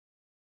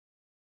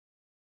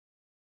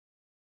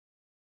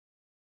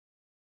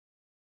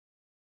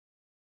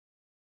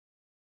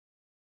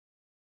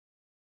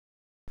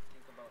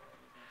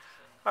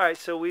Alright,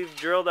 so we've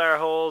drilled our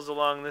holes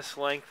along this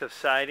length of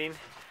siding,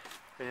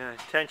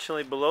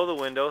 intentionally below the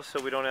window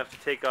so we don't have to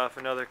take off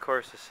another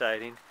course of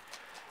siding.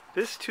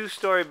 This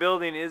two-story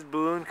building is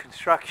balloon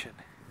construction,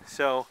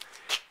 so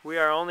we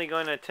are only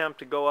going to attempt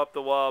to go up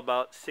the wall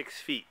about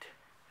 6 feet.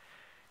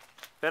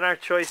 Then our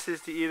choice is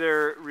to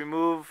either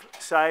remove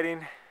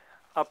siding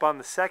up on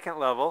the second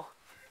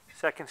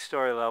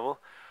story level,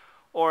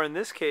 or in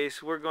this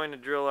case we're going to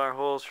drill our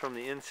holes from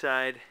the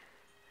inside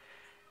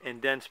and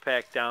dense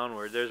pack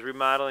downward. There's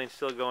remodeling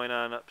still going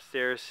on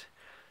upstairs,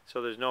 so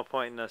there's no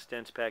point in us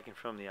dense packing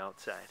from the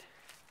outside.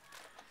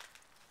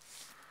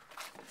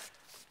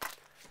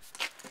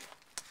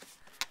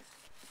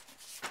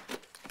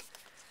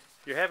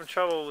 If you're having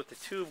trouble with the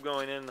tube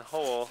going in the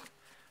hole,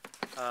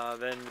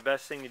 then the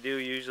best thing to do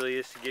usually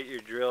is to get your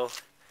drill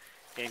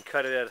and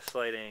cut it at a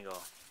slight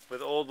angle.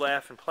 With old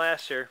lath and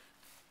plaster,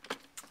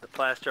 the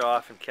plaster will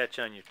often catch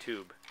on your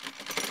tube.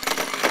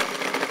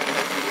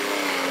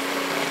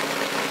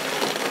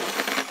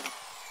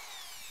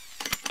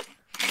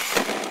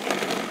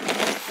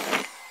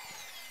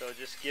 So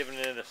just giving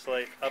it a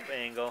slight up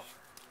angle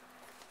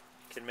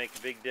can make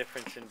a big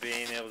difference in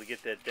being able to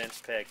get that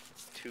dense pack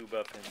tube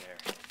up in there.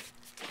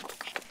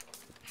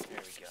 There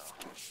we go.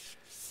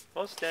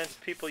 Most dense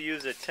people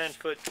use a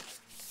 10-foot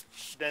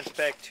dense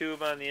pack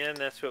tube on the end.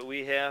 That's what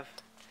we have.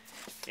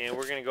 And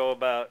we're going to go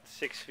about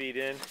 6 feet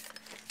in.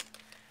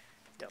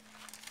 Yep.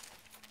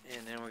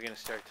 And then we're going to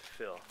start to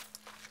fill.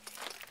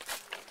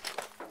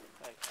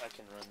 I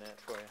can run that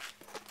for you.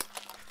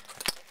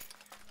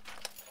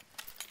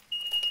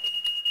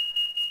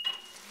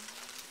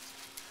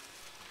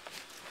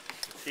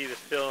 You can see the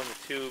fill in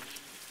the tube.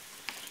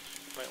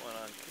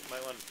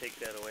 Might want to take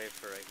that away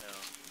for right now.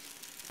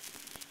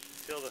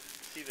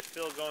 See the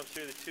fill going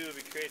through the tube,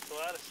 it creates a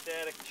lot of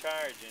static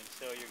charge, and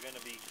so you're going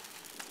to be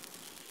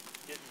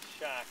getting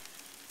shocked.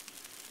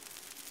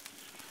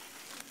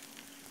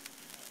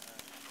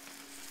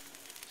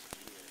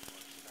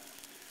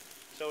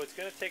 So it's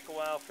going to take a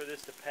while for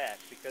this to pack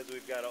because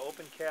we've got an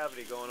open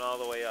cavity going all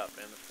the way up,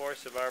 and the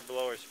force of our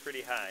blower is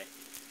pretty high.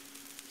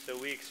 So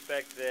we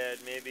expect that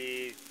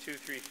maybe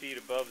 2-3 feet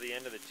above the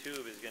end of the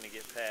tube is going to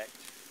get packed.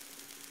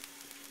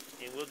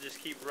 And we'll just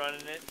keep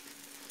running it.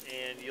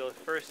 And you'll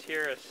first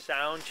hear a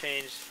sound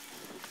change,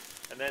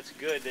 and that's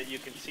good that you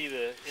can see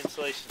the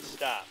insulation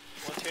stop.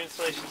 Once your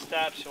insulation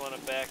stops, you want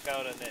to back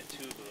out on that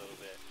tube a little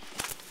bit.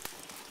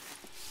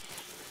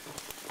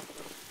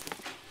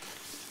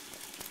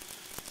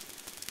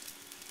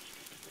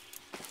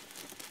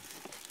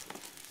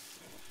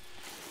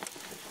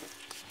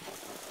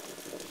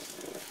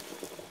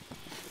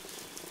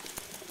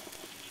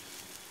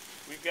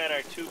 We've got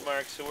our tube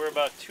mark, so we're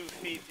about 2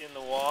 feet in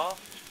the wall.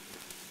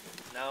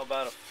 Now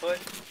about a foot,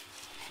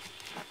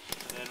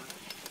 and then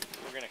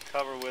we're going to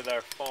cover with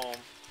our foam.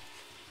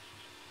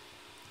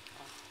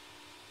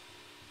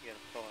 You got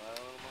to pull it out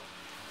a little more.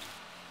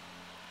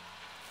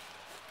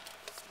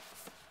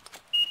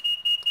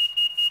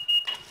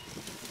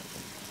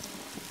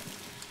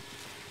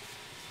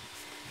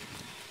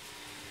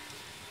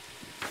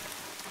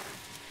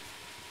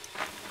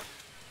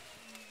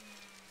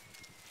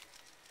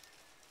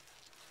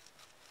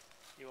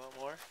 You want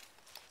more?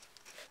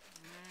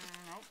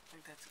 Nope, I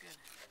think that's good.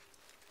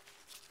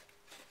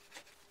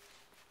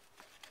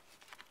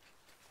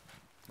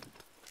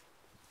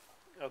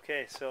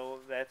 Okay, so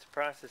that's a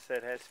process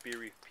that has to be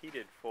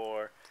repeated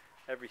for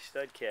every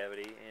stud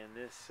cavity, and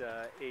this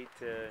 8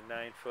 to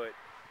 9 foot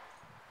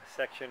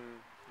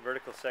section,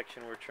 vertical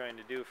section we're trying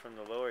to do from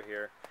the lower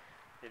here,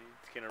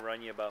 it's going to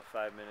run you about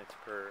 5 minutes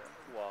per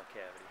wall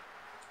cavity.